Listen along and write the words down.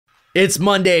It's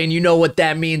Monday, and you know what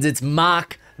that means. It's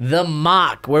Mock the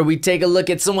Mock, where we take a look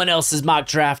at someone else's mock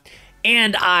draft,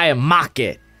 and I mock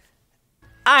it.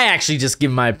 I actually just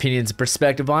give my opinions and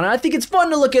perspective on it. I think it's fun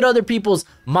to look at other people's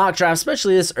mock drafts,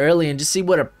 especially this early, and just see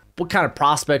what kind of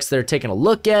prospects they're taking a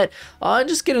look at, and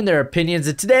just getting their opinions.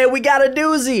 And today we got a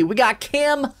doozy. We got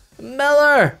Cam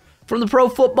Mellor from the Pro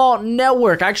Football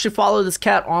Network. I actually follow this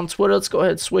cat on Twitter. Let's go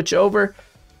ahead and switch over.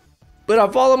 But I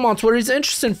follow him on Twitter. He's an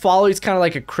interesting follow. He's kind of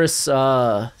like a Chris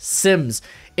Sims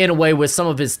in a way with some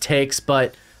of his takes.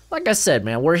 But like I said,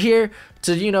 man, we're here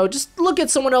to, just look at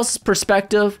someone else's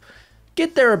perspective,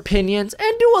 get their opinions,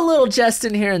 and do a little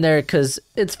jesting here and there because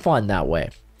it's fun that way.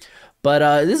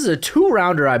 But this is a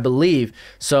 2-rounder, I believe.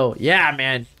 So, yeah,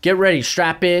 man, get ready.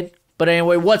 Strap in. But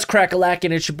anyway, what's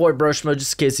crack-a-lackin'? It's your boy Broshmo,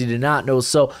 just in case you did not know.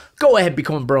 So, go ahead,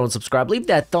 become a bro and subscribe. Leave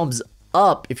that thumbs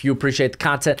up if you appreciate the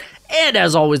content. And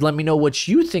as always, let me know what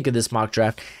you think of this mock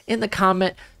draft in the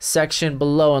comment section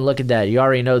below. And look at that. You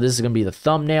already know this is going to be the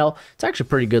thumbnail. It's actually a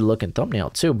pretty good-looking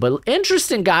thumbnail, too. But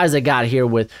interesting guys I got here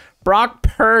with Brock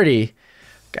Purdy,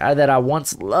 guy that I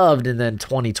once loved, and then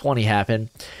 2020 happened.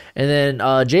 And then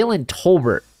Jalen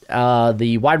Tolbert,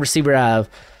 the wide receiver out of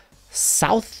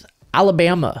South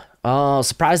Alabama.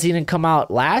 Surprised he didn't come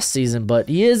out last season, but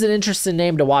he is an interesting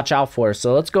name to watch out for.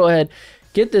 So let's go ahead,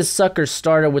 get this sucker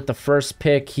started with the first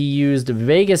pick. He used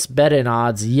Vegas betting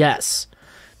odds, yes,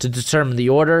 to determine the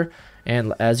order.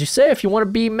 And as you say, if you want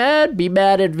to be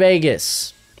mad at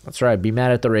Vegas. That's right, be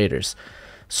mad at the Raiders.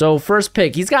 So first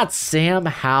pick, he's got Sam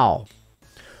Howell.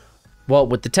 Well,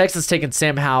 with the Texans taking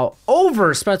Sam Howell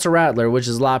over Spencer Rattler, which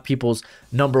is a lot of people's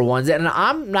number ones. And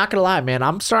I'm not going to lie, man,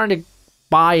 I'm starting to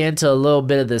buy into a little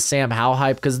bit of the Sam Howell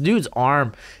hype because the dude's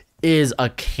arm is a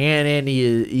cannon.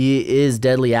 He is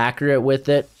deadly accurate with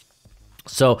it.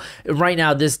 So right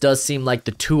now, this does seem like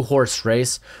the 2-horse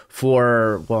race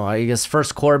for, well, I guess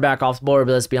first quarterback off the board,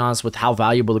 but let's be honest with how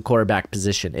valuable the quarterback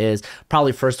position is.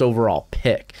 Probably first overall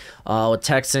pick. With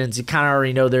Texans, you kind of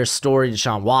already know their story.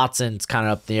 Deshaun Watson's kind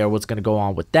of up there. What's going to go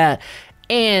on with that?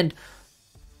 And,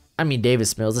 I mean,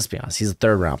 Davis Mills, let's be honest, he's a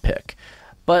 3rd-round pick.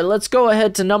 But let's go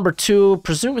ahead to number 2.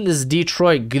 Presuming this is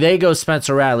Detroit, they go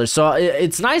Spencer Rattler. So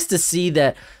it's nice to see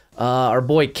that our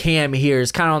boy Cam here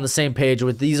is kind of on the same page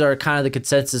with these are kind of the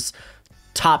consensus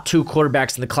top 2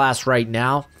 quarterbacks in the class right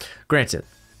now. Granted,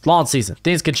 long season.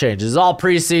 Things can change. It's all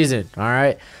preseason, all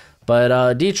right?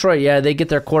 But Detroit, yeah, they get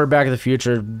their quarterback of the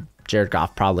future. Jared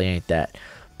Goff probably ain't that.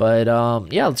 But,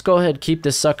 yeah, let's go ahead and keep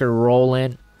this sucker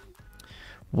rolling.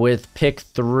 With pick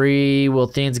 3, will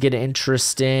things get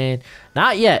interesting?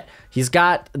 Not yet. He's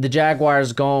got the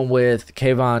Jaguars going with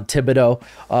Kayvon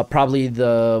Thibodeaux. Probably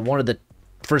one of the,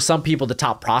 for some people, the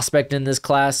top prospect in this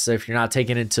class. If you're not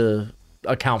taking into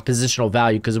account positional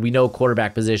value, because we know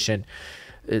quarterback position,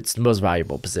 it's the most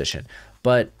valuable position.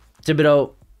 But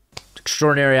Thibodeaux,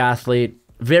 extraordinary athlete,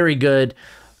 very good.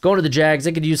 Going to the Jags,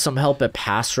 they could use some help at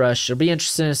pass rush. It'll be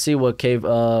interesting to see what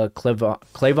Clavon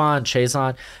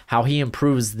Chason, how he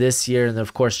improves this year. And then,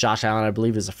 of course, Josh Allen, I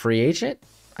believe, is a free agent.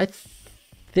 I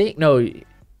think, no,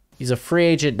 he's a free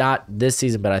agent, not this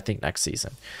season, but I think next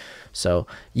season. So,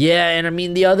 yeah, and I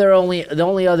mean, the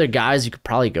only other guys you could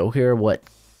probably go here,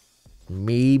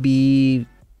 maybe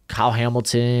Kyle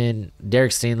Hamilton,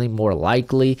 Derek Stingley, more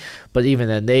likely. But even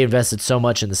then, they invested so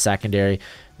much in the secondary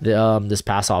this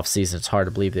past off season. It's hard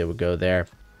to believe they would go there.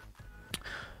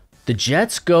 The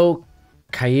Jets go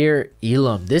Kaiir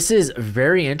Elam. This is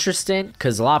very interesting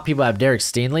because a lot of people have Derek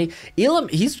Stingley. Elam,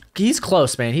 he's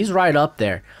close, man. He's right up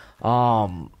there.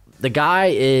 The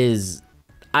guy is,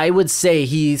 I would say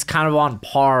he's kind of on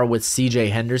par with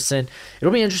CJ Henderson.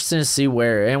 It'll be interesting to see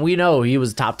where, and we know he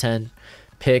was a top 10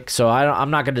 pick, so I'm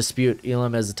not going to dispute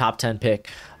Elam as a top 10 pick.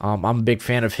 I'm a big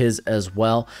fan of his as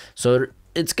well. So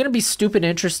it's going to be stupid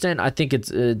interesting. I think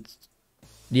it's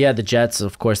yeah, the Jets,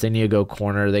 of course, they need to go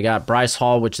corner. They got Bryce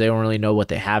Hall, which they don't really know what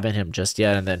they have in him just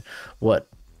yet. And then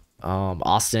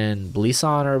Austin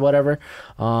Bleason or whatever,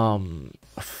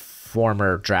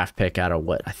 former draft pick out of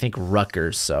I think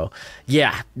Rutgers. So,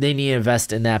 yeah, they need to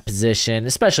invest in that position,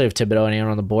 especially if Thibodeaux ain't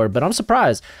on the board. But I'm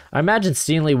surprised. I imagine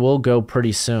Stingley will go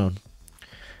pretty soon.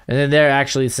 And then they're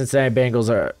actually, Cincinnati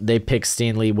Bengals, they pick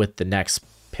Stingley with the next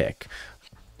pick.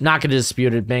 Not going to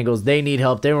dispute it. Bengals, they need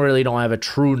help. They really don't have a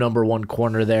true number 1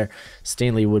 corner there.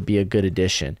 Stingley would be a good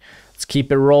addition. Let's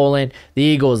keep it rolling. The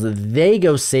Eagles, they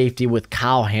go safety with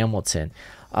Kyle Hamilton.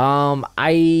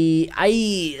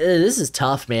 This is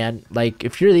tough, man. Like,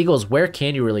 if you're the Eagles, where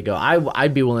can you really go?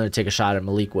 I'd be willing to take a shot at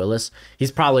Malik Willis.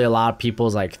 He's probably a lot of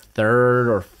people's like 3rd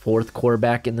or 4th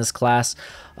quarterback in this class,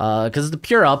 because the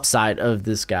pure upside of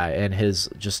this guy and his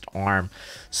just arm.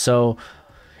 So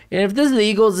And if this is the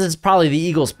Eagles, this is probably the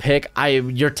Eagles pick.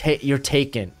 You're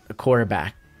taking a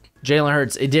quarterback. Jalen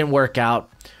Hurts, it didn't work out.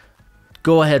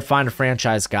 Go ahead, find a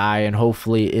franchise guy, and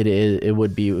hopefully it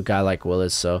would be a guy like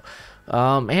Willis. So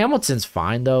Hamilton's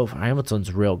fine, though.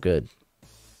 Hamilton's real good.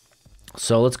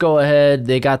 So let's go ahead.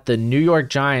 They got the New York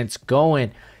Giants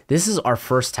going. This is our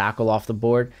first tackle off the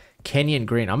board, Kenyon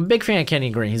Green. I'm a big fan of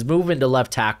Kenyon Green. He's moving to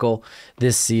left tackle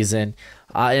this season,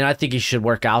 and I think he should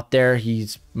work out there.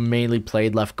 He's mainly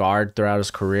played left guard throughout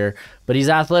his career, but he's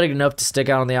athletic enough to stick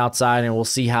out on the outside, and we'll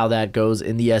see how that goes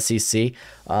in the SEC.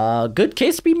 Good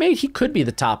case to be made. He could be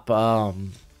the top guy,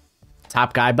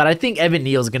 but I think Evan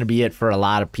Neal is going to be it for a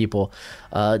lot of people.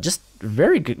 Just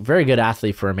very good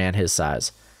athlete for a man his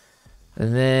size.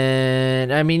 And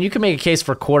then, I mean, you can make a case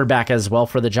for quarterback as well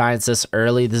for the Giants this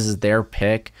early. This is their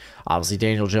pick. Obviously,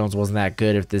 Daniel Jones wasn't that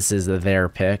good if this is their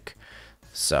pick.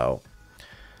 So,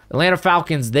 Atlanta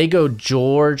Falcons, they go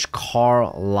George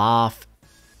Karlaftis.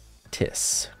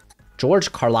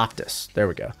 There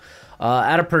we go.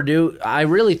 Out of Purdue, I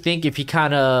really think if he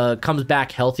kind of comes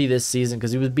back healthy this season,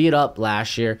 because he was beat up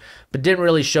last year, but didn't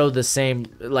really show the same,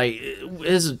 like,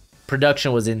 his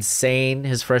production was insane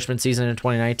his freshman season in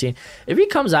 2019. If he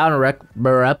comes out and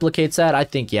replicates that, I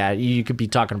think, yeah, you could be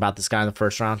talking about this guy in the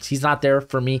first round. He's not there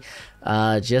for me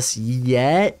just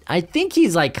yet. I think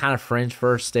he's like kind of fringe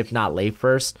first, if not late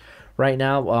first right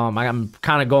now. I'm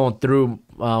kind of going through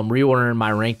reordering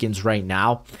my rankings right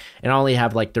now, and I only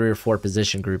have like 3 or 4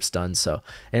 position groups done. So,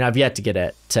 and I've yet to get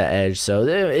it to edge, so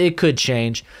it could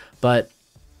change, but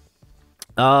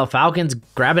Falcons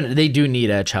grabbing it. They do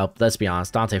need edge help. Let's be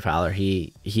honest. Dante Fowler,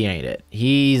 he ain't it.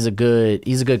 He's a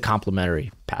good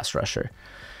complimentary pass rusher.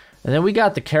 And then we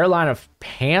got the Carolina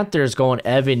Panthers going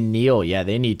Evan Neal. Yeah,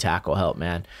 they need tackle help,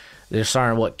 man. They're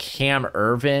starting Cam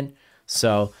Irvin.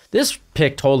 So this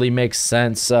pick totally makes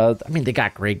sense. I mean, they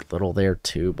got Greg Little there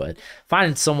too, but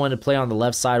finding someone to play on the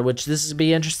left side, which this would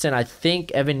be interesting. I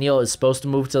think Evan Neal is supposed to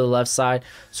move to the left side,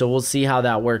 so we'll see how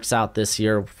that works out this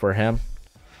year for him.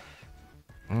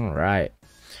 All right.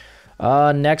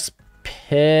 Next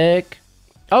pick.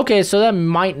 Okay, so that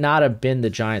might not have been the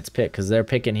Giants pick because they're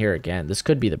picking here again. This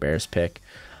could be the Bears pick.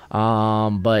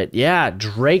 But yeah,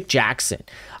 Drake Jackson.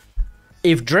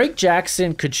 If Drake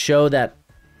Jackson could show that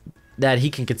he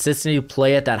can consistently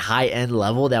play at that high-end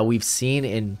level that we've seen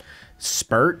in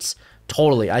spurts,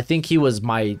 totally. I think he was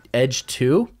my edge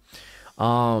too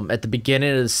at the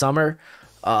beginning of the summer.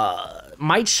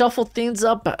 Might shuffle things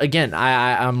up again.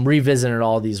 I'm revisiting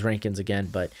all these rankings again,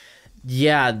 but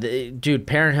yeah, dude,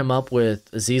 pairing him up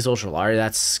with Azeez Ojulari,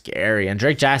 that's scary. And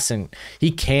Drake Jackson, he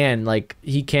can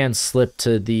slip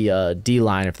to the D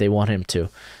line if they want him to.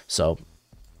 So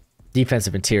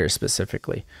defensive interior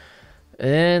specifically.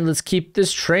 And let's keep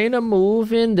this train a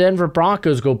moving. Denver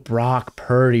Broncos go Brock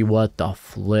Purdy. What the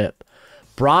flip?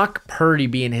 Brock Purdy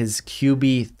being his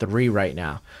QB3 right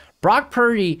now. Brock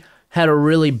Purdy had a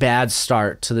really bad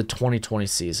start to the 2020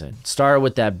 season. Started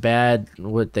with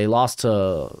they lost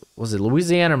to, was it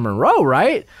Louisiana Monroe,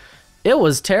 right? It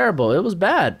was terrible. It was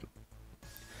bad.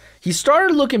 He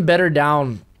started looking better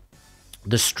down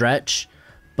the stretch,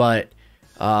 but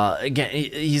again,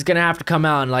 he's going to have to come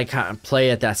out and like kind of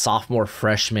play at that sophomore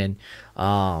freshman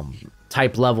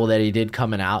type level that he did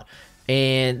coming out.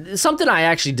 And something I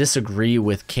actually disagree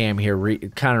with Cam here,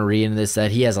 kind of reading this,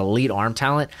 that he has elite arm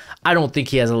talent. I don't think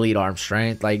he has elite arm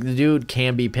strength. Like, the dude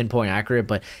can be pinpoint accurate,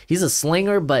 but he's a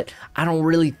slinger, but I don't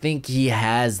really think he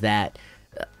has that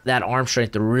arm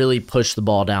strength to really push the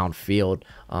ball downfield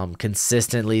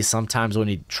consistently. Sometimes when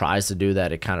he tries to do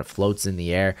that, it kind of floats in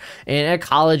the air. And at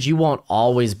college, you won't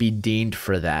always be deemed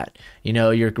for that. You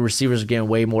know, your receivers are getting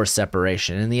way more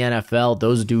separation. In the NFL,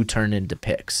 those do turn into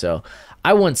picks. So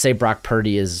I wouldn't say Brock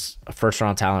Purdy is a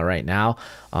first-round talent right now.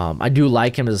 I do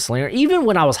like him as a slinger. Even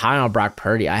when I was high on Brock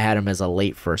Purdy, I had him as a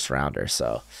late first-rounder.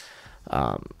 So,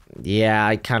 yeah,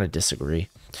 I kind of disagree.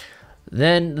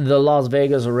 Then the Las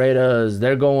Vegas Raiders,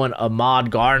 they're going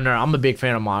Ahmad Gardner. I'm a big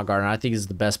fan of Ahmad Gardner. I think he's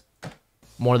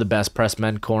one of the best press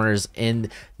men corners in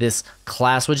this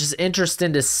class, which is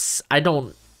interesting to. I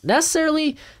don't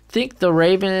necessarily think the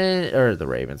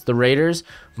Raiders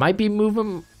might be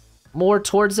moving more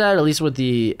towards that, at least with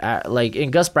the like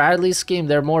in Gus Bradley's scheme,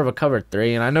 they're more of a cover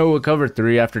 3, and I know a cover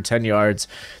 3 after 10 yards,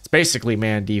 it's basically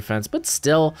man defense, but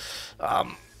still,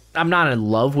 I'm not in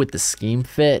love with the scheme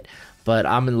fit, but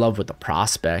I'm in love with the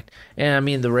prospect. And I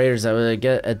mean, the Raiders, I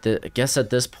guess at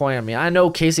this point, I mean, I know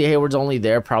Casey Hayward's only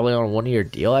there probably on a 1-year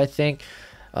deal, I think.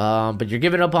 But you're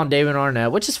giving up on David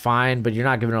Arnett, which is fine, but you're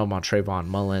not giving up on Trayvon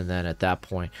Mullen then at that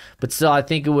point. But still, I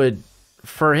think it would,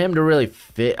 for him to really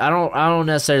fit, I don't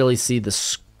necessarily see the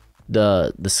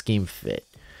scheme fit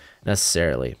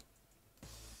necessarily.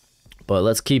 But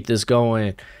let's keep this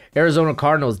going. Arizona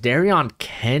Cardinals, Darion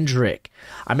Kendrick.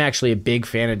 I'm actually a big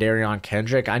fan of Darion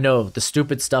Kendrick. I know the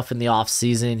stupid stuff in the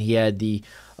offseason. He had the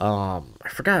I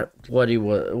forgot what it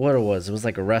was. It was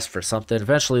like a rest for something.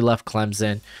 Eventually left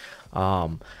Clemson.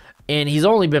 And he's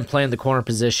only been playing the corner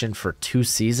position for 2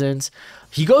 seasons.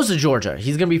 He goes to Georgia.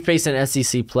 He's going to be facing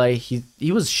SEC play.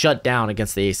 He was shut down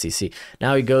against the ACC.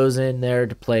 Now he goes in there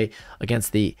to play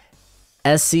against the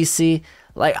SEC.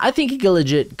 Like, I think he could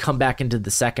legit come back into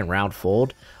the second round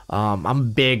fold. I'm a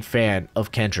big fan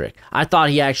of Kendrick. I thought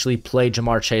he actually played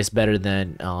Jamar Chase better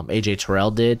than AJ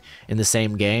Terrell did in the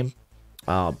same game.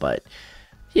 But,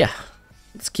 yeah,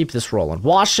 let's keep this rolling.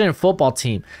 Washington football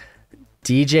team,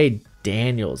 DJ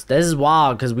Daniels. This is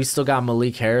wild because we still got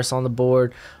Malik Harris on the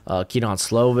board, Keaton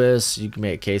Slovis. You can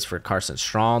make a case for Carson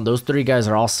Strong. Those 3 guys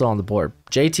are also on the board.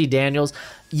 JT Daniels,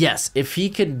 yes, if he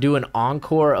could do an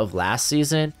encore of last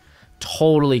season,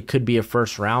 totally could be a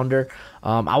first rounder.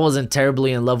 I wasn't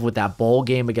terribly in love with that bowl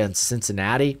game against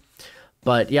Cincinnati.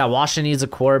 But, yeah, Washington needs a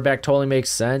quarterback. Totally makes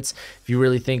sense. If you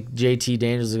really think JT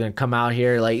Daniels is going to come out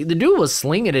here. Like, the dude was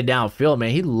slinging it downfield, man.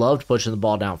 He loved pushing the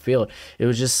ball downfield. It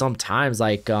was just sometimes,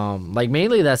 like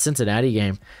mainly that Cincinnati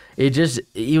game,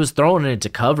 he was throwing it into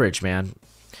coverage, man.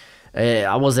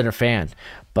 I wasn't a fan.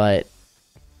 But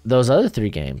those other 3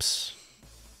 games,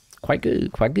 quite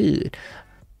good, quite good.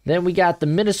 Then we got the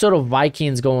Minnesota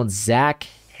Vikings going Zach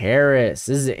Harris.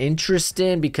 This is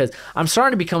interesting because I'm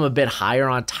starting to become a bit higher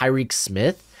on Tyreek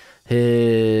Smith,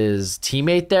 his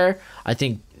teammate there. I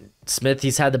think Smith,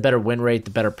 he's had the better win rate,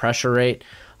 the better pressure rate.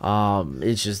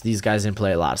 It's just these guys didn't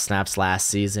play a lot of snaps last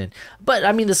season. But,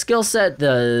 I mean, the skill set,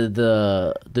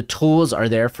 the tools are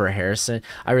there for Harrison.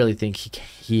 I really think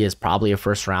he is probably a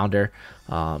first-rounder,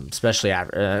 especially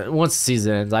after, once the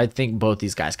season ends. I think both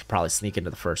these guys could probably sneak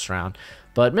into the first round.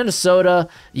 But Minnesota,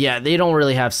 yeah, they don't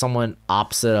really have someone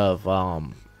opposite of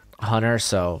Hunter,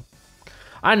 so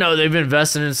I know they've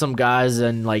invested in some guys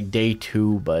in like day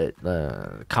 2, but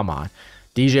come on.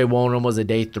 DJ Wonham was a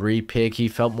day 3 pick. He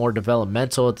felt more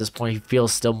developmental at this point. He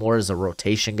feels still more as a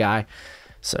rotation guy.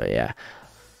 So, yeah.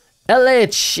 LA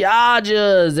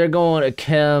Chargers, they're going to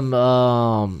Kim.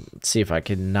 Let's see if I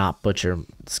can not butcher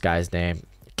this guy's name.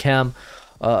 Kim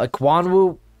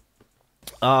Akwanwu.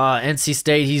 NC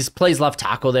State, he plays left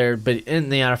tackle there, but in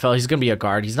the NFL, he's going to be a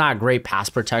guard. He's not a great pass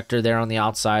protector there on the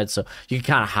outside, so you can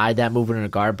kind of hide that moving in a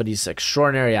guard, but he's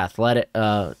extraordinary athletic.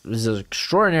 He's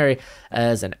extraordinary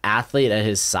as an athlete at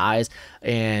his size,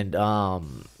 and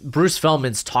Bruce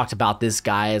Feldman's talked about this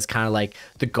guy as kind of like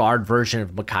the guard version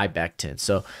of Mekhi Becton.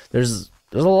 So there's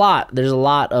a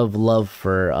lot of love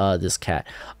for this cat.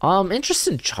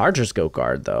 Interesting Chargers go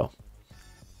guard though.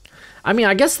 I mean,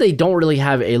 I guess they don't really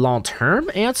have a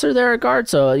long-term answer there at guard,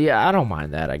 so yeah, I don't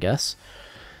mind that, I guess.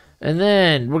 And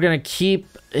then we're going to keep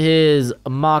his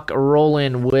mock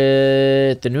rolling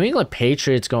with the New England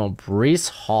Patriots going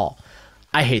Breece Hall.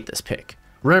 I hate this pick.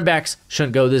 Running backs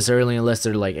shouldn't go this early unless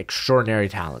they're, like, extraordinary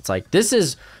talents. Like, this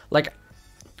is, like,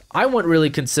 I wouldn't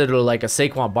really consider, like, a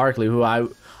Saquon Barkley, who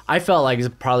I felt like has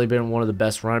probably been one of the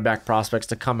best running back prospects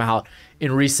to come out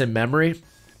in recent memory.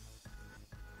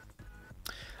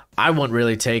 I wouldn't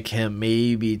really take him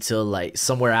maybe till like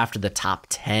somewhere after the top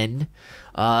 10.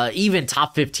 Even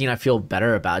top 15 I feel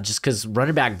better about just because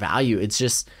running back value,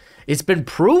 it's been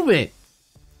proven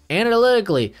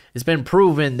analytically. It's been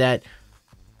proven that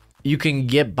you can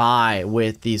get by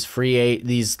with these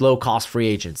low-cost free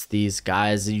agents, these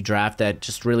guys that you draft that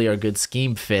just really are good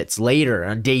scheme fits later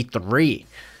on day 3.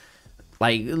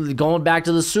 Like going back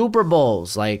to the Super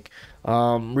Bowls, like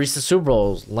recent Super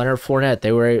Bowls, Leonard Fournette,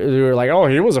 they were like, oh,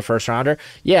 he was a first rounder.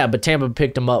 Yeah, but Tampa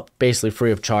picked him up basically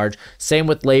free of charge. Same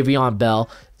with Le'Veon Bell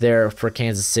there for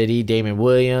Kansas City. Damon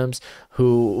Williams,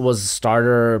 who was a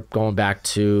starter going back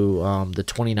to the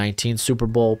 2019 Super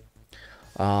Bowl.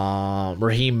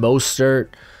 Raheem Mostert,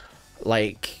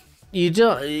 like you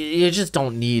just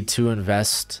don't need to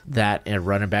invest that in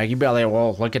running back. You'd be like,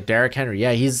 well, look at Derrick Henry.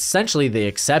 Yeah, he's essentially the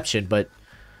exception, but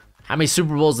how many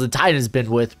Super Bowls the Titans been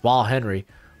with while Henry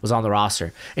was on the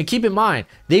roster? And keep in mind,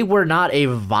 they were not a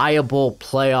viable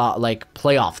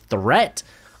playoff threat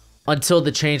until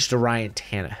the change to Ryan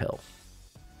Tannehill.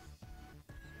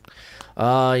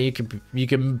 You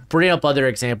can bring up other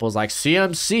examples like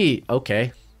CMC.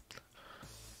 Okay,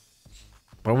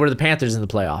 when were the Panthers in the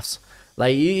playoffs?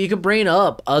 Like you could bring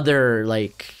up other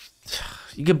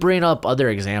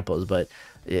examples, but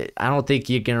I don't think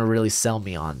you're gonna really sell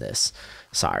me on this.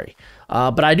 Sorry.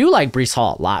 But I do like Breece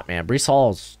Hall a lot, man. Breece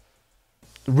Hall's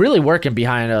really working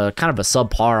behind a kind of a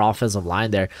subpar offensive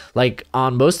line there. Like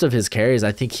on most of his carries,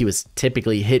 I think he was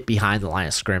typically hit behind the line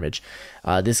of scrimmage.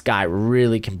 This guy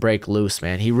really can break loose,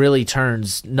 man. He really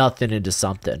turns nothing into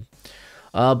something.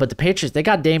 But the Patriots, they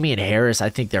got Damian Harris. I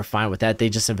think they're fine with that. They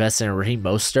just invested in Raheem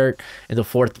Mostert in the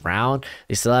 4th round.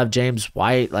 They still have James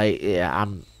White. Like, yeah.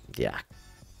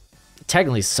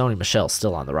 Technically, Sony Michel's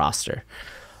still on the roster.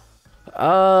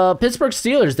 Pittsburgh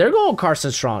Steelers, they're going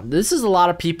Carson Strong. This is a lot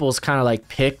of people's kind of like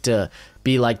pick to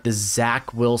be like the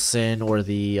Zach Wilson or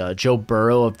the Joe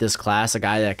Burrow of this class, a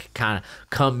guy that could kind of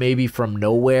come maybe from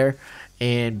nowhere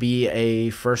and be a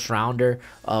first rounder,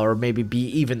 or maybe be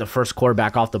even the first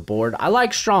quarterback off the board. I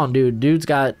like Strong, dude. Dude's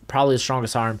got probably the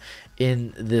strongest arm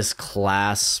in this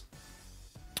class.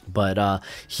 But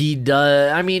he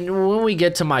does. I mean, when we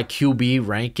get to my QB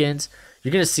rankings,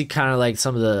 you're going to see kind of like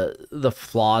some of the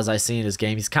flaws I see in his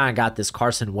game. He's kind of got this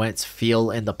Carson Wentz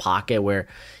feel in the pocket where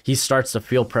he starts to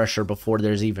feel pressure before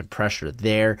there's even pressure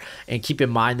there. And keep in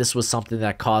mind, this was something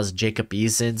that caused Jacob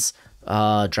Eason's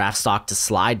draft stock to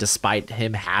slide despite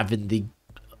him having the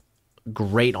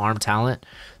great arm talent.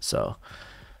 So,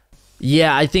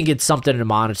 yeah, I think it's something to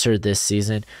monitor this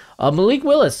season. Malik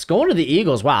Willis going to the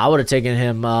Eagles. Wow, I would have taken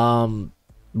him.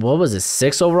 What was it?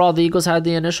 6 overall. The Eagles had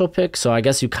the initial pick, so I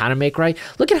guess you kind of make right.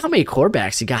 Look at how many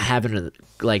quarterbacks you got having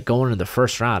like going in the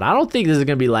first round. I don't think this is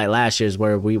gonna be like last year's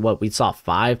where we saw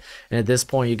 5, and at this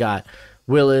point you got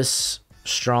Willis,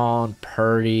 Strong,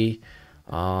 Purdy,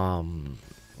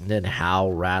 then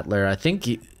Howell, Rattler. I think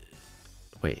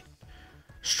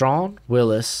Strong,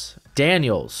 Willis,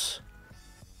 Daniels,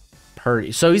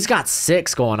 Purdy. So he's got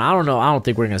 6 going. I don't know. I don't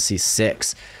think we're gonna see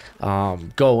 6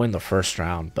 go in the first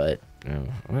round, but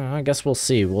I guess we'll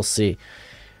see. We'll see.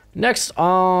 Next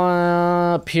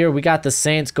up here, we got the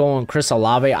Saints going Chris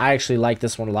Olave. I actually like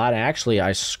this one a lot. Actually,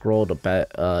 I scrolled a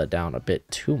bit down a bit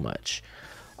too much.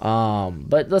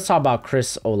 But let's talk about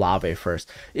Chris Olave first.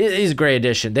 He's a great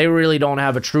addition. They really don't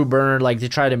have a true burner like they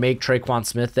tried to make Traquan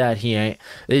Smith that. He ain't.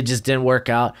 It just didn't work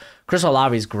out. Chris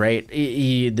Olave's great.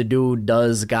 The dude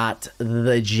does got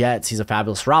the Jets. He's a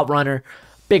fabulous route runner.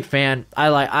 Big fan.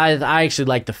 I actually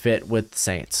like the fit with the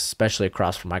Saints, especially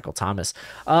across from Michael Thomas.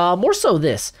 More so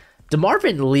this.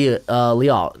 DeMarvin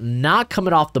Leal not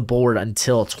coming off the board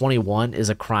until 21 is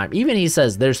a crime. Even he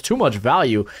says there's too much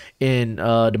value in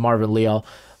DeMarvin Leal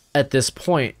at this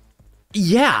point.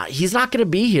 Yeah, he's not going to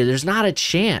be here. There's not a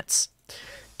chance.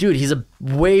 Dude, he's a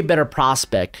way better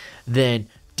prospect than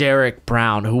Derek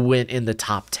Brown, who went in the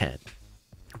top 10.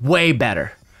 Way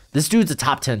better. This dude's a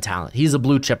top 10 talent. He's a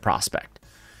blue chip prospect.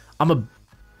 I'm a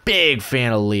big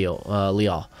fan of Leal.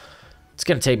 It's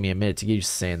going to take me a minute to get used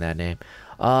to saying that name.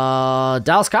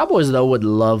 Dallas Cowboys, though, would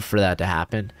love for that to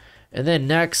happen. And then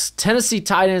next, Tennessee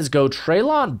Titans go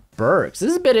Treylon Burks. This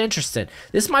is a bit interesting.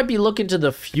 This might be looking to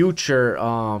the future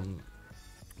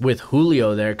with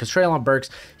Julio there, because Treylon Burks,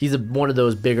 he's one of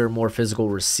those bigger, more physical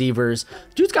receivers.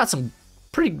 Dude's got some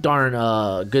pretty darn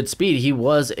good speed. He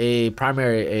was a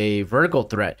vertical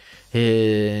threat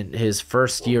in his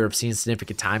first year of seeing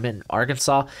significant time in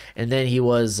Arkansas, and then he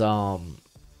was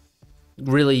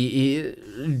really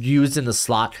used in the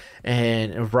slot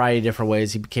and in a variety of different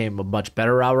ways. He became a much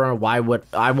better route runner.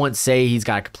 I wouldn't say he's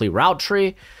got a complete route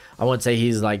tree. I wouldn't say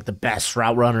he's like the best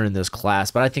route runner in this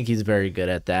class, but I think he's very good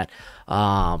at that.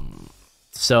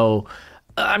 So,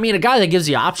 I mean, a guy that gives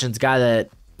you options, a guy that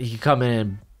he can come in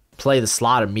and play the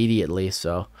slot immediately.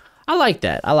 So I like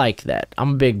that. I'm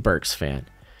a big Burks fan.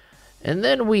 And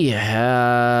then we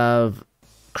have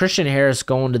Christian Harris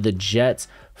going to the Jets.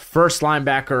 First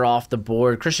linebacker off the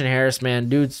board. Christian Harris, man,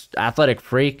 dude's athletic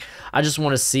freak. I just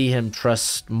want to see him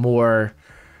trust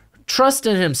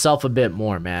in himself a bit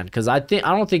more, man. Because I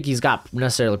don't think he's got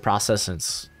necessarily processing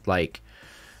like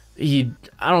I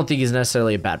don't think he's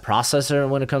necessarily a bad processor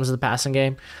when it comes to the passing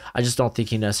game. I just don't think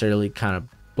he necessarily kind of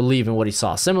believe in what he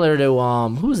saw. Similar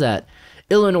to who's that?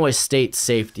 Illinois State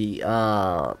safety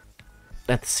at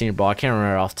the Senior Bowl. I can't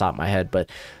remember off the top of my head, but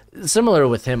similar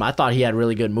with him, I thought he had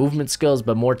really good movement skills,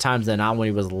 but more times than not when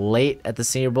he was late at the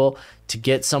Senior Bowl to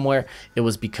get somewhere, it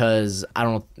was because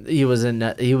he was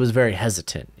very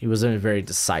hesitant. He wasn't very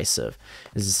decisive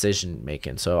in his decision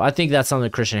making. So I think that's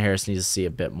something Christian Harris needs to see a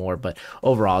bit more, but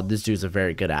overall this dude's a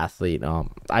very good athlete.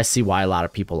 I see why a lot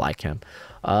of people like him.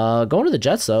 Going to the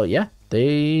Jets though, yeah,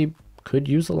 they could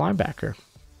use a linebacker.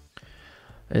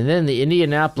 And then the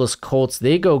Indianapolis Colts,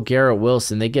 they go Garrett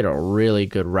Wilson. They get a really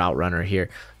good route runner here.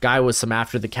 Guy with some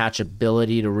after-the-catch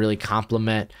ability to really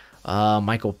complement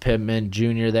Michael Pittman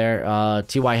Jr. there.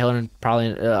 T.Y. Hilton,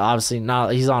 probably, obviously,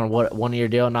 not. He's on a one-year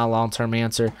deal, not a long-term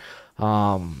answer.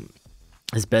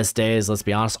 His best days, let's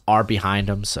be honest, are behind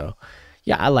him. So,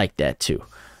 Yeah, I like that too.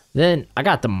 Then I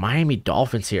got the Miami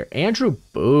Dolphins here. Andrew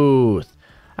Booth.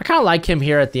 I kind of like him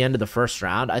here at the end of the first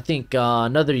round. I think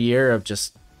another year of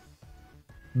just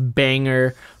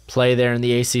banger play there in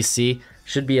the ACC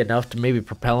should be enough to maybe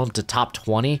propel him to top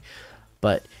 20.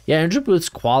 But yeah, Andrew Booth's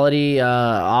quality,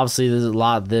 obviously there's a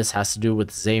lot of this has to do with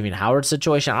the Xavier Howard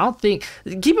situation. I don't think,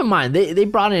 keep in mind, they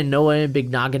brought in Noah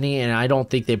Bignogany, and I don't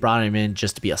think they brought him in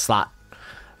just to be a slot.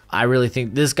 I really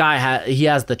think this guy, he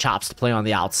has the chops to play on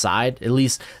the outside, at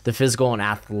least the physical and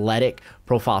athletic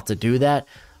profile to do that.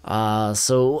 You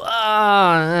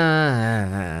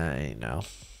know,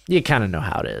 you kind of know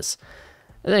how it is.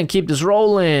 And then keep this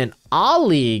rolling.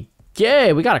 Ali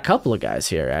Gay, we got a couple of guys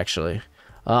here, actually.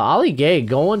 Ali Gay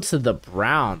going to the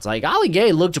Browns. Like, Ali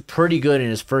Gay looked pretty good in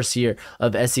his first year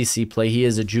of SEC play. He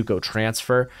is a JUCO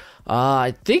transfer.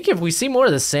 I think if we see more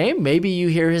of the same, maybe you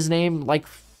hear his name, like,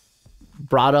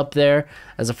 brought up there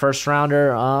as a first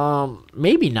rounder.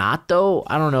 Maybe not, though.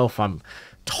 I don't know if I'm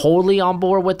totally on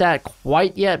board with that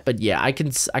quite yet, but yeah, I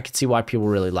can see why people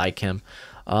really like him.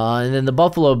 And then the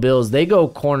Buffalo Bills, they go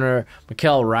corner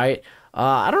Mikael Wright.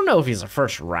 I don't know if he's a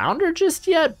first rounder just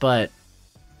yet, but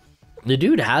the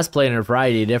dude has played in a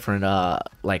variety of different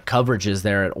like coverages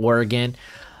there at Oregon.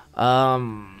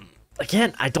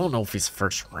 Again, I don't know if he's a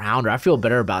first rounder. I feel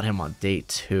better about him on day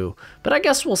 2, but I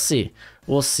guess we'll see.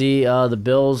 We'll see. The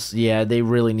Bills, yeah, they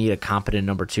really need a competent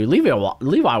number 2.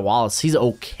 Levi Wallace, he's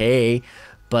okay,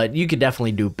 but you could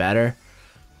definitely do better.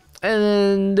 And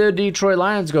then the Detroit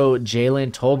Lions go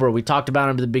Jalen Tolbert. We talked about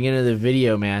him at the beginning of the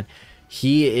video, man.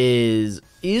 He's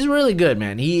really good,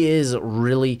 man. He is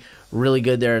really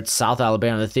good there at South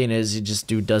Alabama. The thing is, he just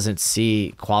doesn't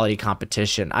see quality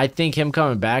competition. I think him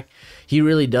coming back, he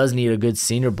really does need a good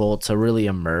Senior Bowl to really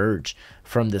emerge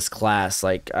from this class.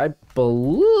 Like, I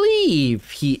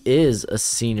believe he is a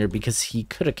senior because he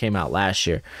could have came out last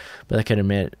year, but I can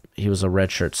admit he was a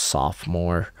redshirt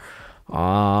sophomore.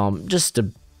 Just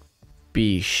to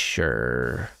be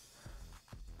sure.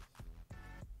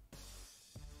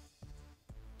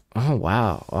 Oh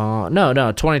wow. No,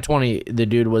 2020 the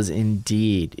dude was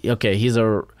indeed. Okay, he's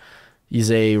a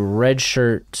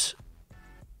redshirt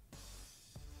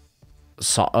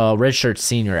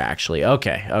senior actually.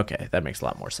 Okay, that makes a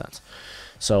lot more sense.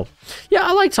 So, yeah,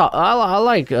 I like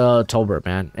Tolbert,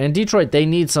 man. And Detroit, they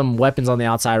need some weapons on the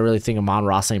outside. I really think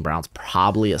Amon-Ra St. Brown's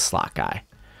probably a slot guy.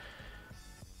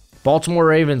 Baltimore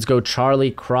Ravens go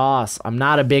Charlie Cross. I'm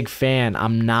not a big fan.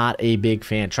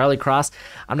 Charlie Cross,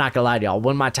 I'm not going to lie to y'all.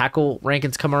 When my tackle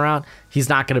rankings come around, he's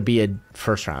not going to be a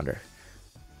first rounder.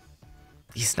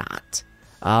 He's not.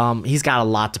 He's got a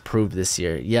lot to prove this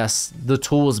year. Yes, the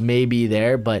tools may be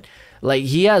there, but like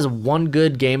he has one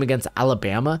good game against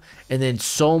Alabama and then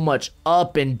so much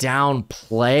up and down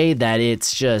play that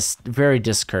it's just very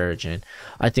discouraging.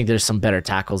 I think there's some better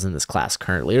tackles in this class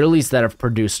currently, or at least that have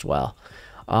produced well.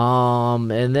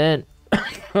 And then,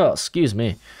 oh, excuse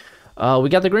me. We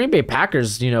got the Green Bay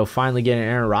Packers, finally getting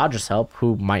Aaron Rodgers help,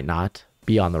 who might not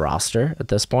be on the roster at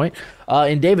this point.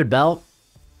 And David Bell,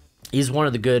 he's one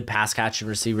of the good pass catching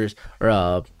receivers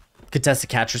or contested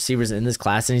catch receivers in this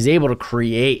class, and he's able to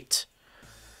create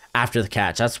after the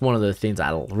catch. That's one of the things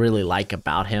I really like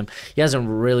about him. He hasn't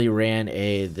really ran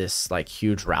this like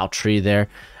huge route tree there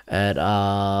at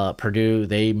Purdue.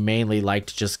 They mainly like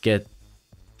to just get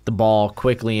the ball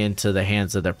quickly into the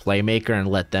hands of their playmaker and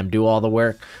let them do all the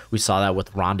work. We saw that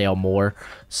with Rondale Moore.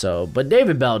 But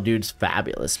David Bell, dude's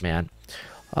fabulous, man.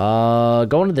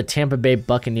 Going to the Tampa Bay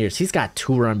Buccaneers. He's got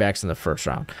 2 running backs in the first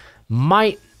round.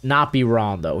 Might not be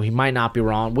wrong, though. He might not be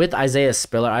wrong. With Isaiah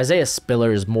Spiller. Isaiah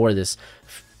Spiller is more this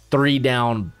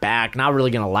 3-down back, not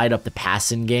really going to light up the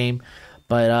passing game.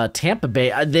 But Tampa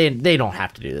Bay, they don't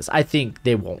have to do this. I think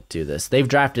they won't do this. They've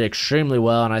drafted extremely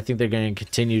well, and I think they're going to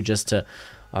continue just to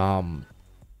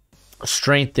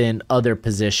strengthen other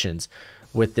positions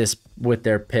with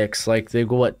their picks. Like they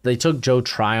took Joe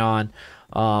Tryon,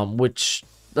 which,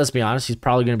 let's be honest, he's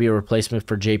probably going to be a replacement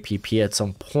for JPP at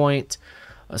some point.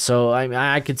 So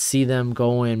I could see them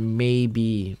going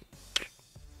maybe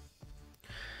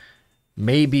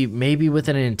with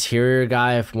an interior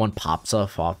guy if one pops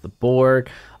off the board.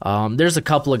 There's a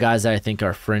couple of guys that I think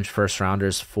are fringe first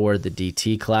rounders for the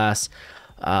DT class.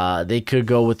 They could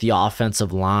go with the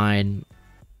offensive line.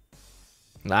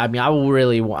 I mean, I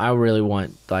really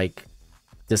want, like,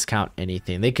 discount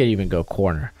anything. They could even go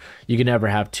corner. You can never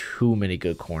have too many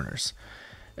good corners.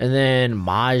 And then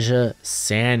Maja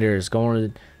Sanders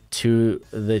going to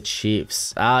the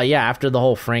Chiefs. Yeah, after the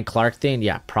whole Frank Clark thing,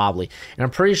 yeah, probably. And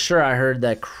I'm pretty sure I heard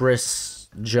that Chris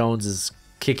Jones is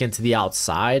kicking to the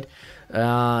outside.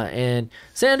 And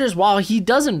Sanders, while he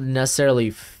doesn't necessarily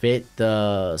fit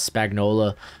the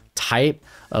Spagnuolo type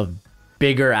of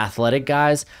bigger athletic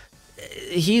guys,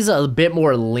 he's a bit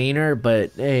more leaner,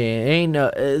 but hey,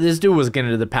 this dude was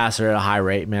getting to the passer at a high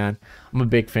rate, man. I'm a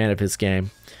big fan of his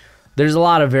game. There's a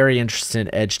lot of very interesting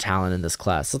edge talent in this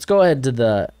class. Let's go ahead to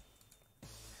the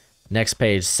next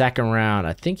page, second round.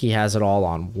 I think he has it all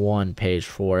on one page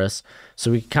for us,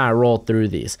 so we can kind of roll through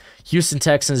these. Houston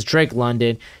Texans, Drake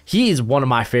London. He's one of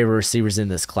my favorite receivers in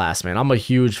this class, man. I'm a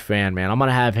huge fan, man. I'm going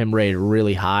to have him rated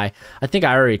really high. I think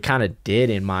I already kind of did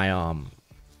in my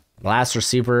last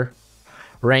receiver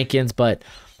rankings, but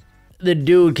the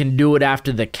dude can do it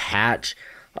after the catch.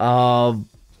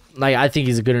 I think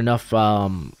he's a good enough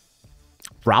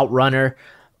route runner.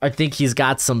 I think he's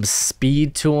got some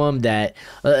speed to him that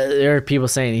there are people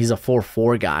saying he's a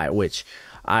 4.4 guy, which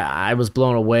I was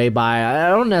blown away by. I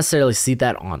don't necessarily see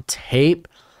that on tape,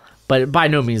 but by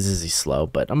no means is he slow.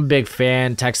 But I'm a big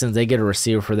fan. Texans, they get a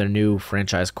receiver for their new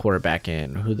franchise quarterback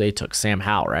in who they took, Sam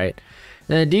Howell, right?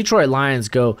 And the Detroit Lions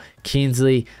go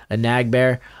Kingsley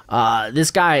Enagbare. This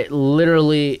guy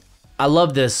literally, I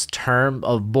love this term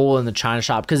of bull in the china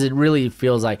shop because it really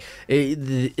feels like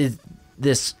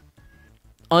this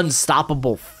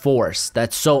unstoppable force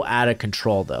that's so out of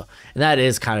control, though, and that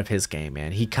is kind of his game,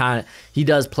 man. He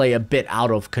does play a bit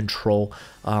out of control.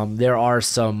 There are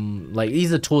some, like,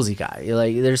 he's a toolsy guy.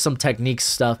 Like, there's some technique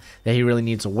stuff that he really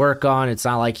needs to work on. It's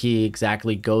not like he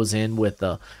exactly goes in with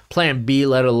a plan B,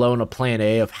 let alone a plan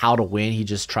A of how to win. He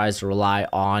just tries to rely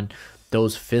on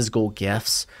those physical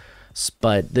gifts.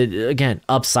 But again,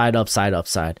 upside.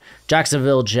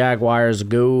 Jacksonville Jaguars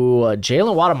go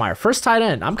Jalen Wademeyer, first tight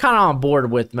end. I'm kind of on board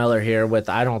with Mellor here.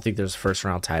 I don't think there's a first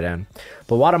round tight end,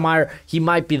 but Wademeyer, he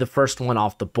might be the first one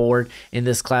off the board in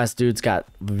this class. Dude's got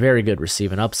very good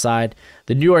receiving upside.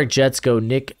 The New York Jets go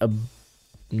Nick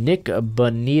Bonito.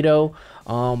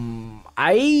 I'm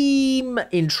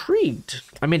intrigued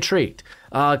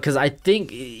because I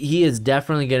think he is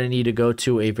definitely going to need to go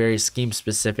to a very scheme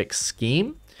specific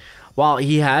scheme. While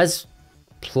he has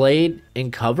played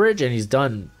in coverage and he's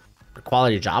done a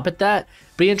quality job at that,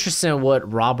 be interested in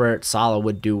what Robert Saleh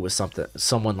would do with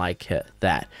someone like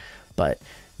that. But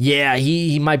yeah,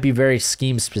 he might be very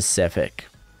scheme specific.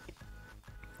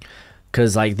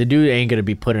 Cause like the dude ain't gonna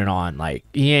be putting on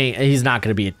he's not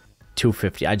gonna be a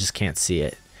 250. I just can't see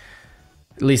it.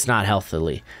 At least not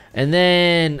healthily. And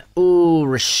then,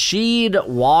 Rashid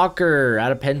Walker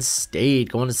out of Penn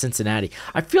State going to Cincinnati.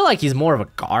 I feel like he's more of a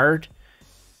guard.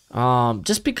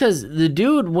 Just because the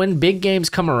dude, when big games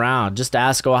come around, just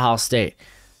ask Ohio State,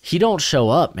 he don't show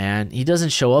up, man. He doesn't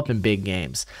show up in big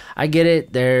games. I get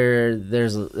it.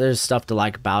 There's stuff to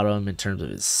like about him in terms of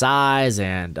his size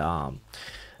and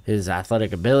his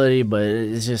athletic ability, but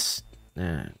it's just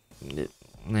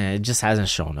it just hasn't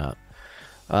shown up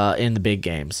in the big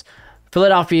games.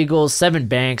 Philadelphia Eagles, Sevyn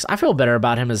Banks. I feel better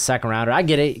about him as a second rounder. I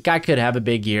get it. Guy could have a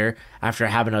big year after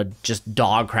having a just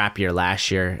dog crap year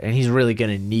last year, and he's really going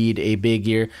to need a big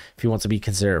year if he wants to be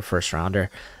considered a first rounder.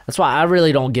 That's why I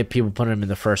really don't get people putting him in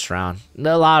the first round.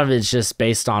 A lot of it's just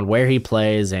based on where he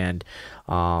plays and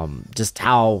just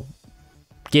how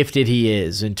gifted he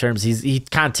is in terms. He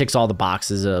kind of ticks all the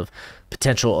boxes of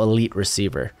potential elite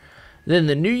receiver. Then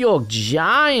the New York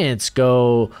Giants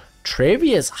go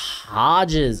Travius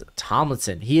Hodges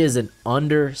Tomlinson. He is an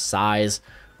undersized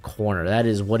corner. That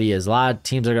is what he is. A lot of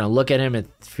teams are going to look at him and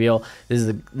feel this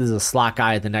is a slot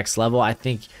guy at the next level. I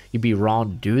think you'd be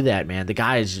wrong to do that, man. The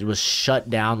guy was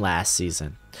shut down last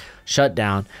season. Shut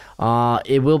down.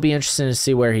 It will be interesting to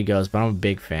see where he goes, but I'm a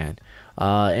big fan.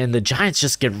 And the Giants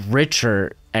just get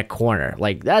richer at corner.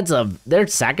 Like their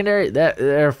secondary,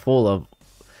 they're full of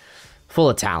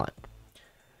talent.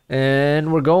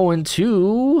 And we're going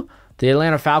to the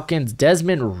Atlanta Falcons,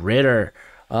 Desmond Ridder.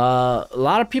 A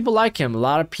lot of people like him. A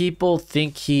lot of people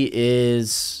think he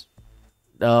is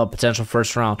a potential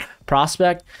first-round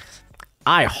prospect.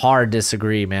 I hard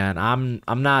disagree, man. I'm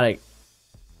not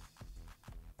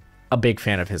a big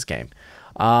fan of his game.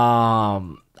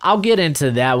 I'll get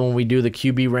into that when we do the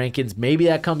QB rankings. Maybe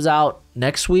that comes out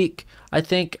next week. I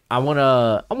think I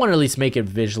wanna at least make it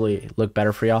visually look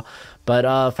better for y'all.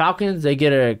 But Falcons, they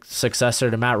get a successor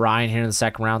to Matt Ryan here in the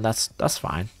second round. That's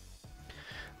fine.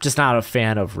 Just not a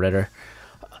fan of Ridder.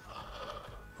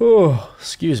 Oh,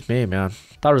 excuse me, man.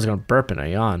 Thought I was gonna burp and I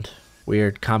yawned.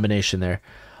 Weird combination there.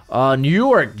 New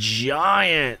York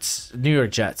Jets,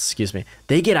 excuse me.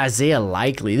 They get Isaiah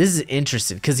Likely. This is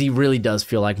interesting because he really does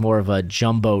feel like more of a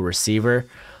jumbo receiver.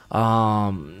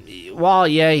 Well,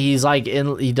 yeah, he's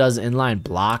he does inline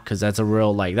block because that's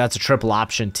a triple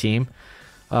option team.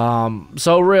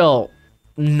 So real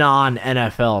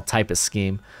non-NFL type of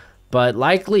scheme. But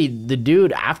likely the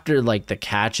dude after like the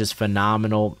catch is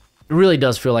phenomenal. It really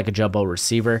does feel like a jumbo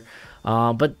receiver.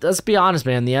 But let's be honest,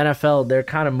 man. The NFL, they're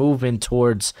kind of moving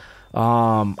towards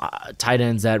tight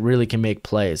ends that really can make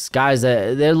plays. Guys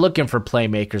that they're looking for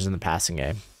playmakers in the passing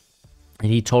game.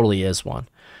 And he totally is one.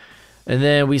 And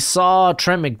then we saw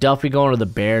Trent McDuffie going to the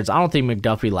Bears. I don't think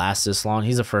McDuffie lasts this long.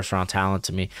 He's a first-round talent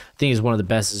to me. I think he's one of the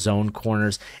best zone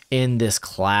corners in this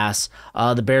class.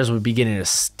 The Bears would be getting a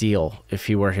steal if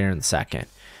he were here in the second.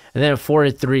 And then at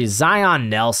 43, Zion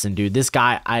Nelson, dude. This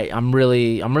guy, I'm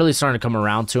really starting to come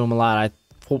around to him a lot. I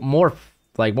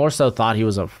more so thought he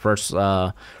was a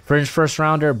fringe first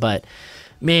rounder, but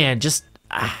man, just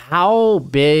how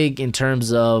big in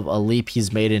terms of a leap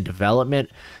he's made in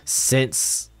development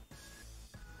since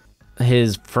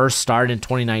his first start in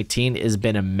 2019 has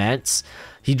been immense.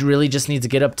 He really just needs to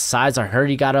get up to size. I heard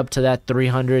he got up to that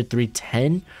 300,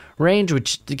 310 range,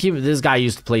 which this guy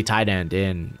used to play tight end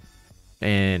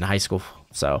in high school.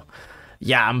 So,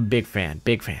 yeah, I'm a big fan.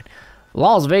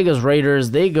 Las Vegas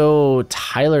Raiders, they go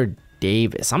Tyler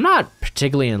Davis. I'm not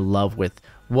particularly in love with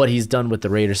what he's done with the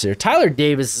Raiders here. Tyler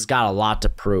Davis has got a lot to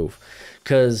prove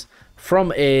because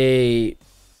from a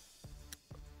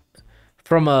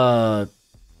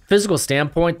physical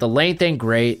standpoint, the length ain't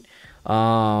great.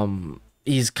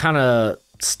 He's kind of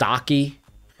stocky,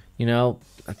 you know.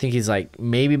 I think he's like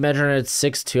maybe measuring at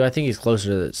 6'2". I think he's closer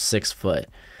to 6 foot,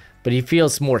 but he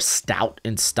feels more stout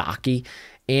and stocky.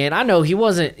 And I know he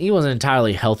wasn't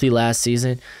entirely healthy last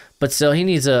season, but still he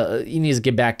needs to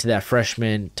get back to that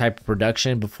freshman type of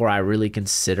production before I really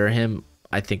consider him,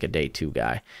 I think, a day 2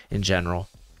 guy in general.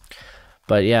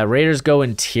 But yeah, Raiders go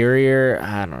interior.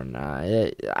 I don't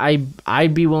know.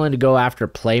 I'd be willing to go after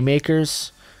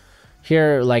playmakers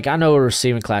here. Like, I know a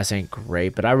receiving class ain't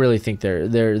great, but I really think there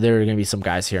are gonna be some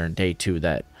guys here in day 2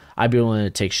 that I'd be willing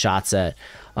to take shots at.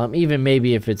 Even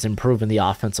maybe if it's improving the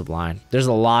offensive line. There's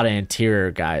a lot of interior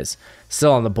guys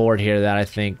still on the board here that I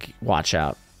think watch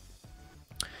out.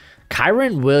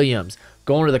 Kyren Williams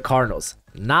going to the Cardinals.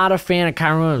 Not a fan of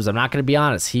Kyren Williams. I'm not going to be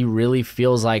honest. He really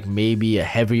feels like maybe a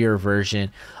heavier version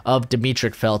of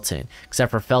Demetric Felton,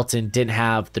 except for Felton didn't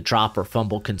have the drop or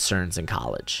fumble concerns in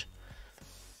college.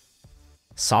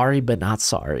 Sorry, but not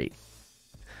sorry.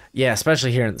 Yeah,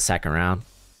 especially here in the second round.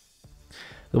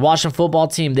 The Washington football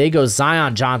team, they go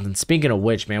Zion Johnson. Speaking of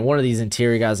which, man, one of these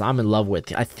interior guys I'm in love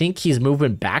with. I think he's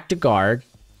moving back to guard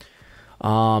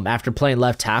after playing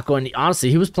left tackle. And honestly,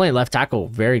 he was playing left tackle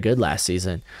very good last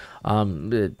season.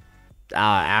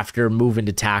 After moving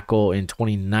to tackle in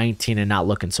 2019 and not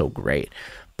looking so great.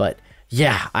 But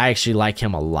yeah, I actually like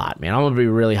him a lot, man. I'm gonna be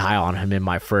really high on him in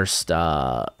my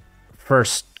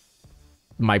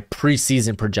my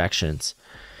preseason projections.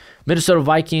 Minnesota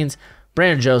Vikings,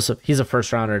 Brandon Joseph, he's a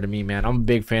first rounder to me, man. I'm a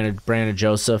big fan of Brandon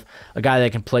Joseph, a guy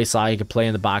that can play solid, he can play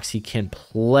in the box, he can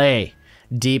play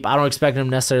deep. I don't expect him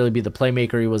necessarily to be the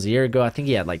playmaker he was a year ago. I think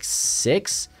he had like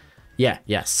 6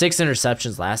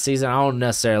 interceptions last season. I don't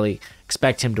necessarily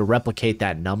expect him to replicate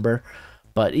that number,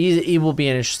 but he will be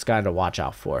an interesting guy to watch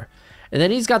out for. And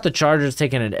then he's got the Chargers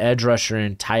taking an edge rusher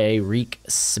in Tyreek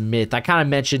Smith. I kind of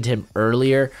mentioned him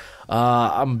earlier.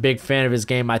 I'm a big fan of his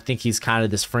game. I think he's kind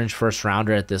of this fringe first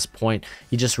rounder at this point.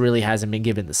 He just really hasn't been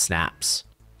given the snaps.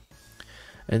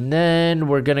 And then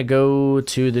we're going to go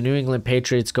to the New England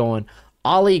Patriots going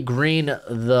Ollie Green.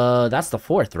 That's the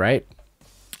 4th, right?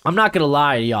 I'm not going to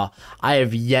lie, y'all. I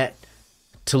have yet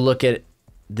to look at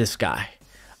this guy.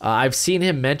 I've seen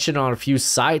him mentioned on a few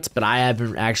sites, but I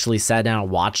haven't actually sat down and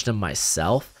watched him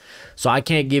myself. So I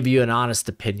can't give you an honest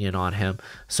opinion on him.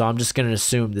 So I'm just going to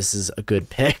assume this is a good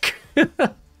pick.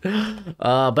 But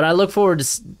I look forward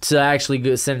to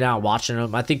actually sitting down and watching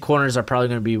him. I think corners are probably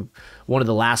going to be one of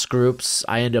the last groups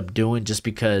I end up doing just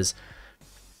because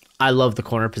I love the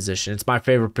corner position. It's my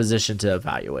favorite position to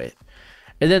evaluate.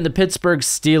 And then the Pittsburgh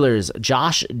Steelers,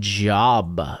 Josh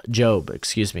Job. I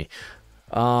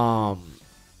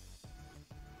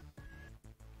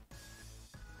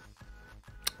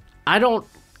don't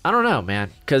know,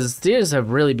 man, because Steelers have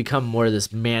really become more of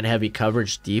this man-heavy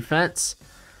coverage defense.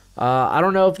 I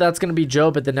don't know if that's going to be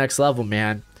Job at the next level,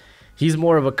 man. He's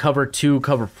more of a cover 2,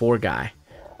 cover 4 guy.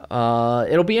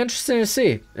 It'll be interesting to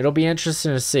see.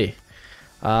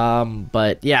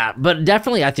 But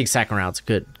definitely I think second round's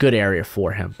a good area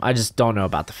for him. I just don't know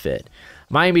about the fit.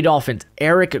 Miami Dolphins,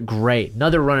 Eric Gray,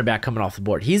 another running back coming off the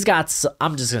board. I'm just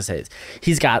gonna say this.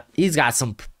 He's got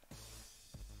some.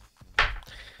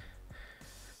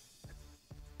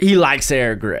 He likes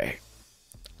Eric Gray.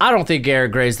 I don't think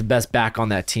Eric Gray is the best back on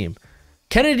that team.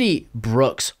 Kennedy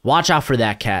Brooks, watch out for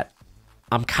that cat.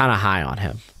 I'm kind of high on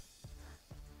him.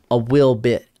 a little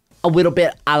bit.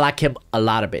 I like him a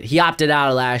lot of it. He opted out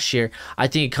of last year. I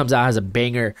think he comes out as a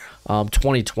banger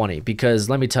 2020 because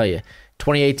let me tell you,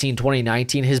 2018,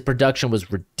 2019, his production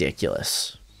was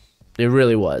ridiculous. It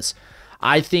really was.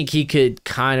 I think he could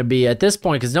kind of be at this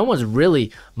point because no one's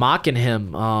really mocking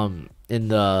him in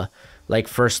the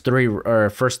first three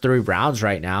rounds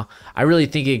right now. I really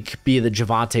think it could be the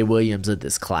Javonte Williams of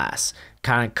this class.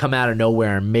 Kind of come out of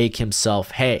nowhere and make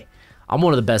himself, hey, I'm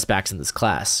one of the best backs in this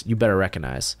class. You better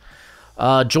recognize.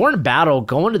 Jordan Battle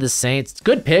going to the Saints.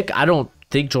 Good pick. I don't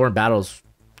think Jordan Battle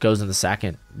goes in the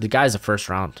second. The guy's a first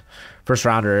rounder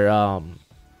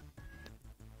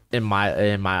in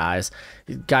my eyes.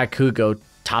 Guy could go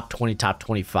top 20, top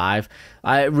 25.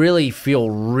 I really feel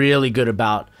really good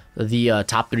about the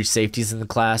top 3 safeties in the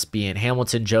class being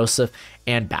Hamilton, Joseph,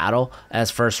 and Battle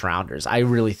as first rounders. I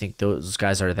really think those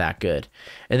guys are that good.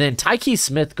 And then Tyke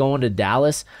Smith going to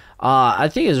Dallas, I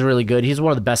think is really good. He's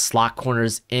one of the best slot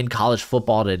corners in college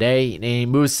football today. And he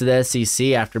moves to the SEC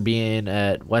after being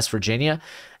at West Virginia.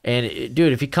 And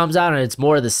dude, if he comes out and it's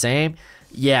more of the same,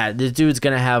 yeah, this dude's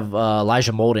gonna have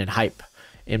Elijah Molden hype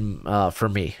for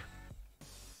me.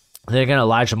 Then again,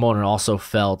 Elijah Molden also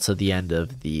fell to the end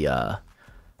of the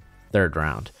third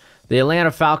round. The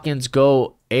Atlanta Falcons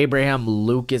go Abraham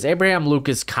Lucas. Abraham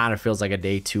Lucas kind of feels like a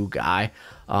day 2 guy.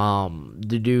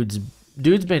 The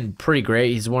dude's been pretty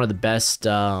great. He's one of the best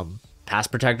pass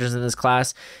protectors in this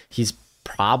class. He's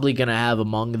probably going to have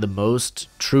among the most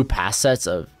true pass sets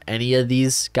of any of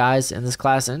these guys in this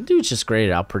class. And dude's just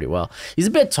graded out pretty well. He's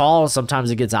a bit tall. Sometimes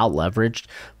he gets out leveraged,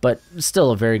 but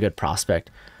still a very good prospect.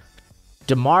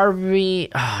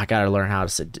 I got to learn how to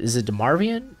say, is it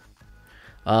DeMarvion?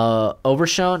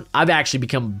 Overshown. I've actually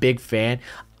become a big fan.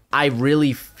 I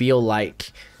really feel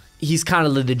like he's kind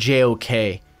of the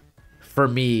JOK for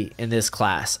me in this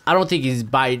class. I don't think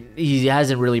he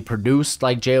hasn't really produced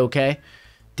like JOK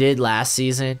did last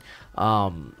season.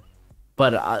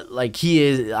 But like he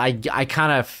is, I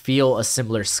kind of feel a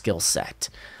similar skill set.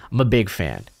 I'm a big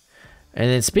fan. And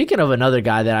then speaking of another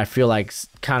guy that I feel like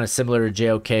kind of similar to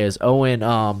JOK is Owen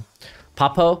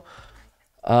Papo.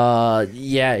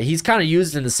 Yeah, he's kind of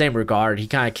used in the same regard. He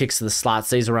kind of kicks to the slot,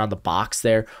 stays around the box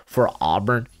there for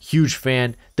Auburn. Huge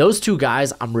fan. Those 2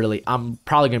 guys I'm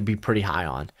probably going to be pretty high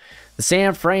on. The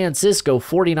San Francisco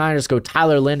 49ers go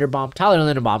Tyler Linderbaum. Tyler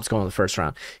Linderbaum's going in the first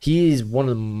round. He's one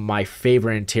of my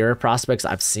favorite interior prospects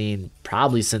I've seen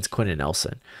probably since Quentin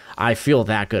Nelson. I feel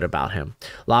that good about him.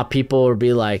 A lot of people will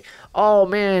be like, oh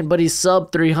man, but he's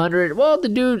sub 300. Well, the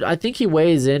dude, I think he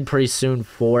weighs in pretty soon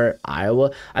for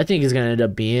Iowa. I think he's going to end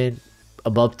up being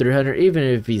above 300, even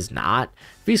if he's not.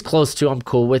 If he's close to, I'm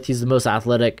cool with. He's the most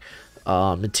athletic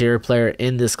interior player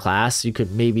in this class. You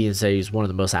could maybe even say he's one of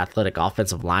the most athletic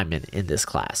offensive linemen in this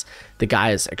class. The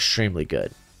guy is extremely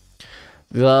good.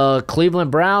 The Cleveland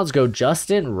Browns go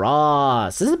Justin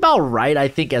Ross. This is about right, I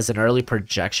think, as an early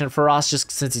projection for Ross,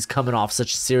 just since he's coming off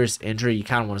such a serious injury. You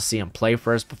kind of want to see him play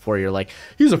first before you're like,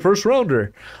 he's a first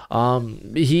rounder.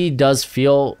 He does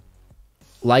feel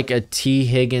like a T.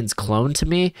 Higgins clone to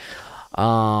me.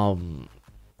 Yeah,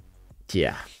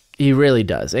 he really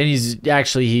does. And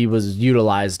he was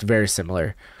utilized very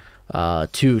similar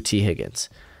to T. Higgins.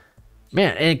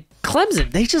 Man, and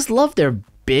Clemson, they just love their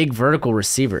big vertical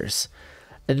receivers.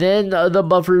 And then the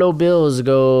Buffalo Bills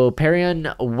go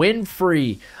Perion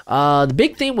Winfrey. The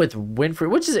big thing with Winfrey,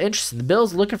 which is interesting, the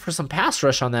Bills looking for some pass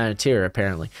rush on that interior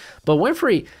apparently. But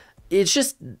Winfrey, it's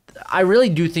just, I really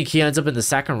do think he ends up in the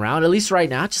second round, at least right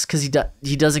now, just because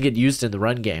he doesn't get used in the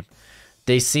run game.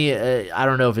 They see, I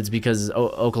don't know if it's because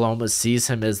Oklahoma sees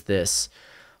him as this,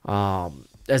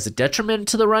 as a detriment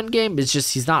to the run game. It's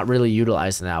just he's not really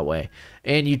utilized in that way.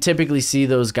 And you typically see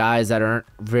those guys that aren't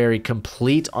very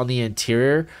complete on the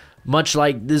interior, much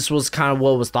like this was kind of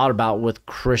what was thought about with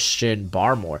Christian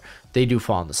Barmore. They do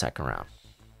fall in the second round,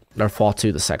 or fall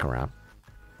to the second round.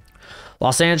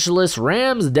 Los Angeles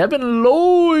Rams, Devin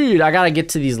Lloyd. I got to get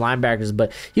to these linebackers,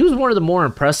 but he was one of the more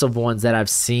impressive ones that I've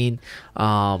seen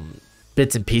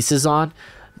bits and pieces on.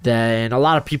 And a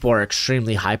lot of people are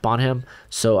extremely hype on him.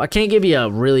 So I can't give you a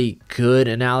really good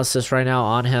analysis right now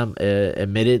on him,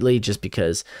 admittedly, just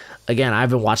because, again, I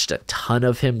haven't watched a ton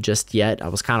of him just yet. I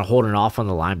was kind of holding off on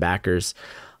the linebackers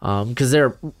because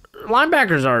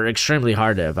linebackers are extremely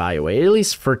hard to evaluate, at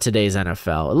least for today's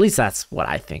NFL. At least that's what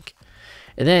I think.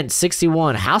 And then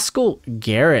 61, Haskell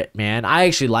Garrett, man. I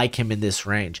actually like him in this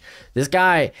range. This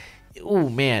guy, oh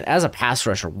man, as a pass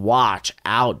rusher, watch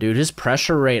out, dude. His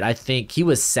pressure rate, I think he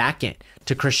was second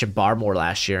to Christian Barmore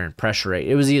last year in pressure rate.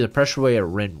 It was either pressure rate or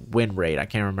win rate. I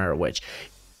can't remember which.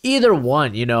 Either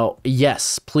one,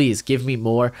 yes, please give me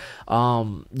more.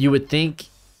 You would think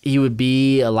he would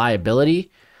be a liability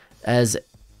as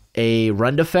a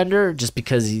run defender just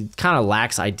because he kind of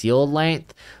lacks ideal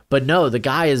length. But no, the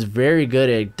guy is very good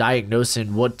at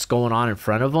diagnosing what's going on in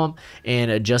front of him and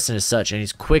adjusting as such. And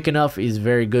he's quick enough. He's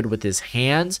very good with his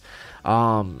hands.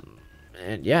 And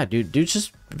yeah, dude's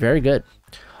just very good.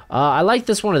 I like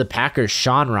this one of the Packers,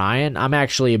 Sean Ryan. I'm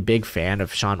actually a big fan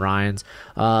of Sean Ryan's.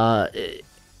 Honestly,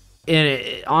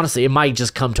 it might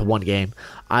just come to one game.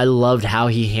 I loved how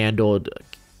he handled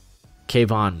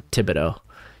Kayvon Thibodeau.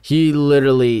 He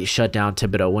literally shut down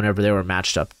Thibodeau whenever they were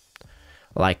matched up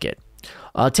like it.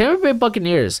 Tampa Bay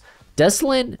Buccaneers,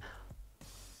 Deslin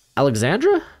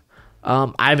Alexandra?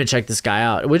 I haven't checked this guy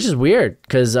out, which is weird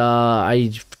because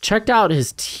I checked out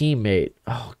his teammate.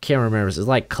 Oh, can't remember. It's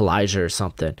like Kalijah or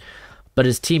something. But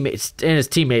his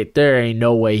teammate, there ain't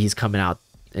no way he's coming out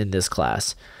in this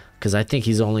class because I think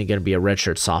he's only going to be a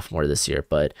redshirt sophomore this year.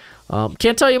 But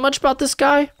can't tell you much about this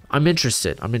guy. I'm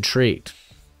interested. I'm intrigued.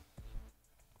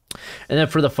 And then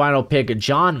for the final pick,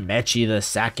 John Mechie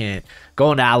II,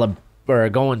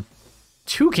 going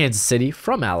to Kansas City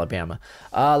from Alabama.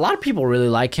 A lot of people really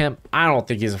like him. I don't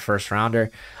think he's a first rounder.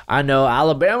 I know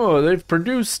Alabama, they've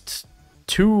produced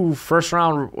two first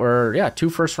round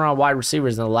wide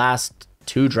receivers in the last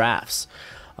 2 drafts.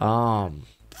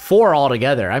 4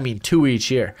 altogether. I mean, 2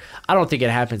 each year. I don't think it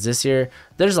happens this year.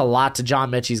 There's a lot to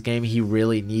John Mechie's game. He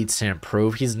really needs to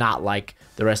improve. He's not like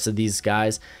the rest of these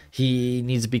guys. He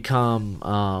needs to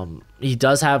become, he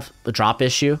does have a drop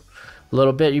issue a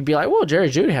little bit. You'd be like, well, Jerry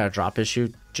Jeudy had a drop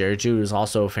issue. Jerry Jeudy is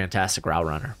also a fantastic route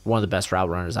runner. One of the best route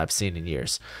runners I've seen in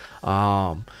years.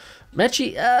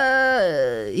 Mechie,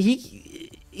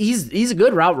 he's a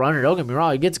good route runner. Don't get me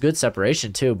wrong. He gets good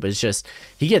separation too, but it's just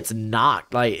he gets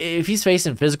knocked. Like if he's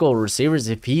facing physical receivers,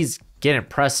 if he's getting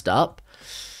pressed up,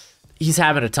 he's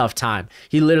having a tough time.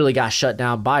 He literally got shut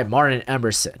down by Martin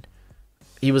Emerson.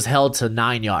 He was held to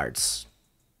 9 yards.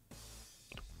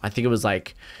 I think it was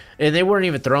like, and they weren't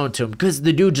even thrown to him because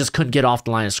the dude just couldn't get off the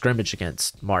line of scrimmage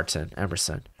against Martin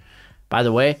Emerson. By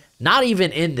the way, not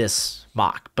even in this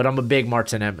mock, but I'm a big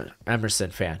Martin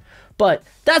Emerson fan. But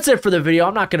that's it for the video.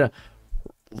 I'm not going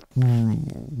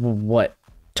to,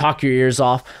 talk your ears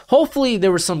off. Hopefully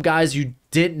there were some guys you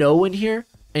didn't know in here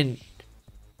and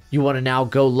you want to now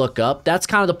go look up. That's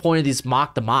kind of the point of these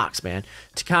mock the mocks, man.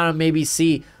 To kind of maybe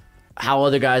see how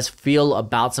other guys feel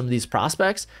about some of these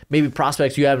prospects. Maybe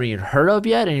prospects you haven't even heard of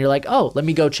yet, and you're like, oh, let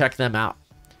me go check them out.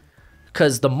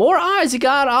 Because the more eyes you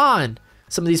got on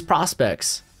some of these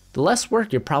prospects, the less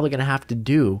work you're probably going to have to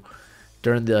do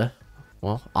during the,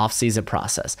 off-season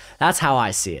process. That's how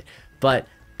I see it. But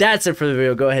that's it for the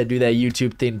video. Go ahead and do that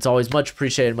YouTube thing. It's always much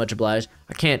appreciated, much obliged.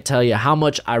 I can't tell you how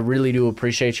much I really do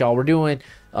appreciate y'all. We're doing,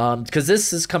 because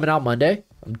this is coming out Monday.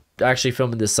 I'm actually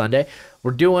filming this Sunday.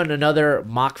 We're doing another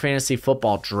mock fantasy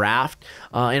football draft,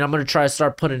 and I'm going to try to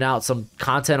start putting out some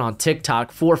content on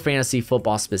TikTok for fantasy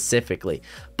football specifically.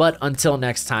 But until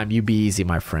next time, you be easy,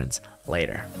 my friends.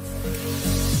 Later.